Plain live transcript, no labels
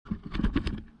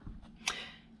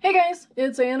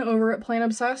it's Ann over at Plant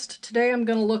Obsessed. Today I'm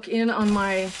gonna look in on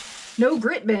my no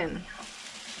grit bin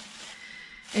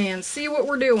and see what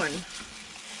we're doing.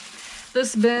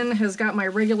 This bin has got my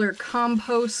regular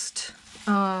compost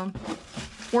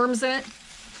worms in it.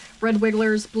 Red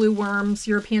wigglers, blue worms,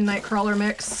 European nightcrawler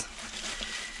mix.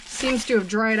 Seems to have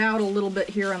dried out a little bit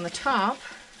here on the top,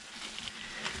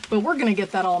 but we're gonna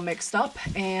get that all mixed up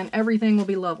and everything will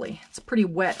be lovely. It's pretty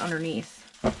wet underneath.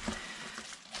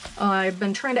 I've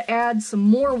been trying to add some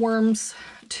more worms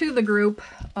to the group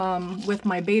with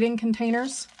my baiting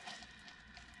containers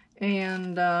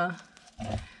and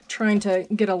trying to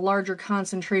get a larger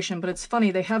concentration, but it's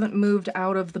funny, they haven't moved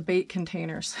out of the bait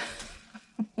containers.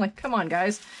 Like, come on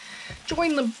guys,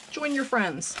 join your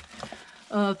friends.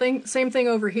 Same thing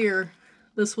over here.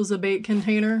 This was a bait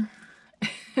container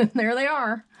and there they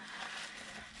are.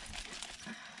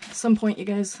 At some point you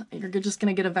guys, you're just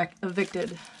gonna get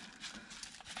evicted.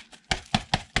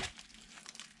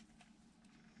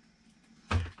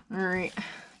 All right,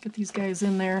 get these guys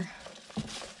in there.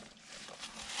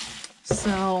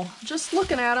 So just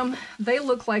looking at them, they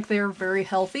look like they're very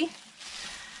healthy.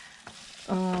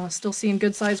 Still seeing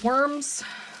good sized worms.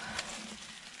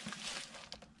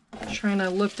 Trying to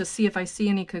look to see if I see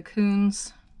any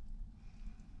cocoons.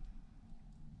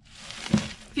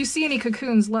 If you see any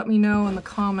cocoons, let me know in the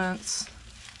comments.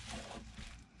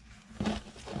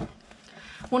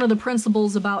 One of the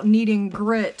principles about needing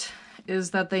grit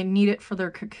is that they need it for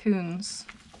their cocoons.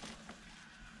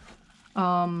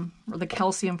 Or the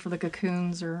calcium for the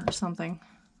cocoons or something.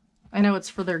 I know it's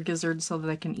for their gizzards so that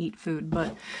they can eat food,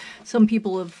 but some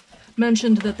people have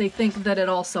mentioned that they think that it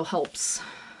also helps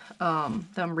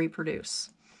them reproduce.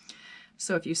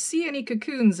 So if you see any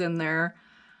cocoons in there,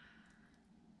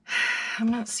 I'm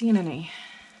not seeing any.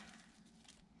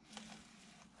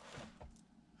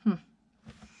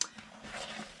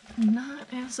 Not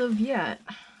as of yet.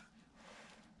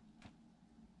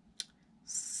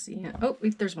 See it. Oh,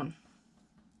 wait, there's one.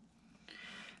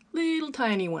 Little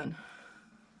tiny one.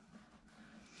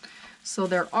 So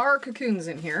there are cocoons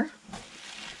in here.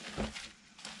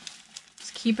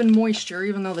 It's keeping moisture,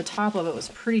 even though the top of it was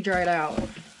pretty dried out.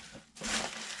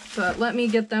 But let me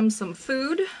get them some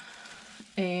food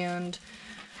and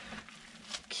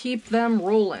keep them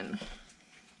rolling.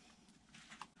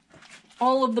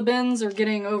 All of the bins are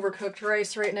getting overcooked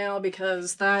rice right now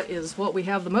because that is what we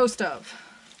have the most of.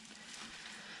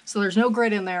 So there's no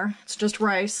grit in there, it's just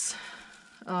rice.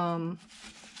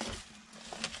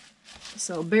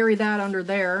 So bury that under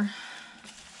there.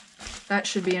 That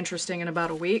should be interesting in about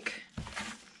a week.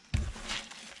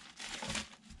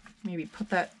 Maybe put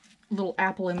that little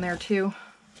apple in there too.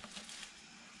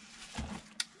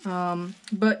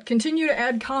 But continue to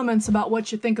add comments about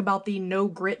what you think about the no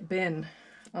grit bin.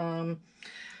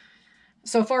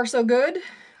 So far so good.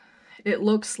 It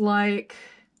looks like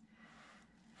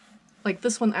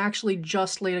this one actually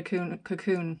just laid a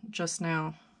cocoon just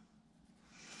now.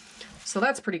 So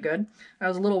that's pretty good. I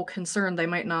was a little concerned they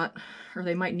might not, or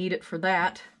they might need it for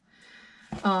that.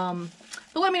 But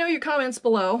let me know your comments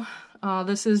below.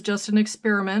 This is just an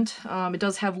experiment. It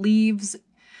does have leaves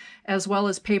as well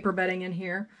as paper bedding in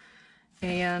here.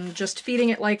 And just feeding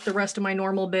it like the rest of my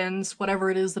normal bins,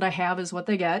 whatever it is that I have is what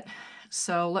they get.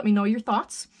 So let me know your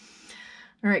thoughts.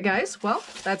 All right, guys, well,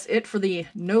 that's it for the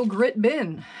no grit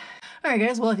bin. All right,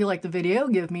 guys, well, if you liked the video,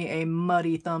 give me a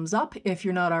muddy thumbs up. If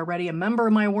you're not already a member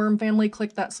of my worm family,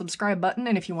 click that subscribe button.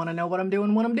 And if you want to know what I'm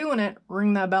doing when I'm doing it,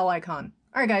 ring that bell icon.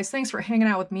 All right, guys, thanks for hanging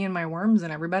out with me and my worms,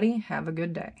 and everybody, have a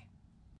good day.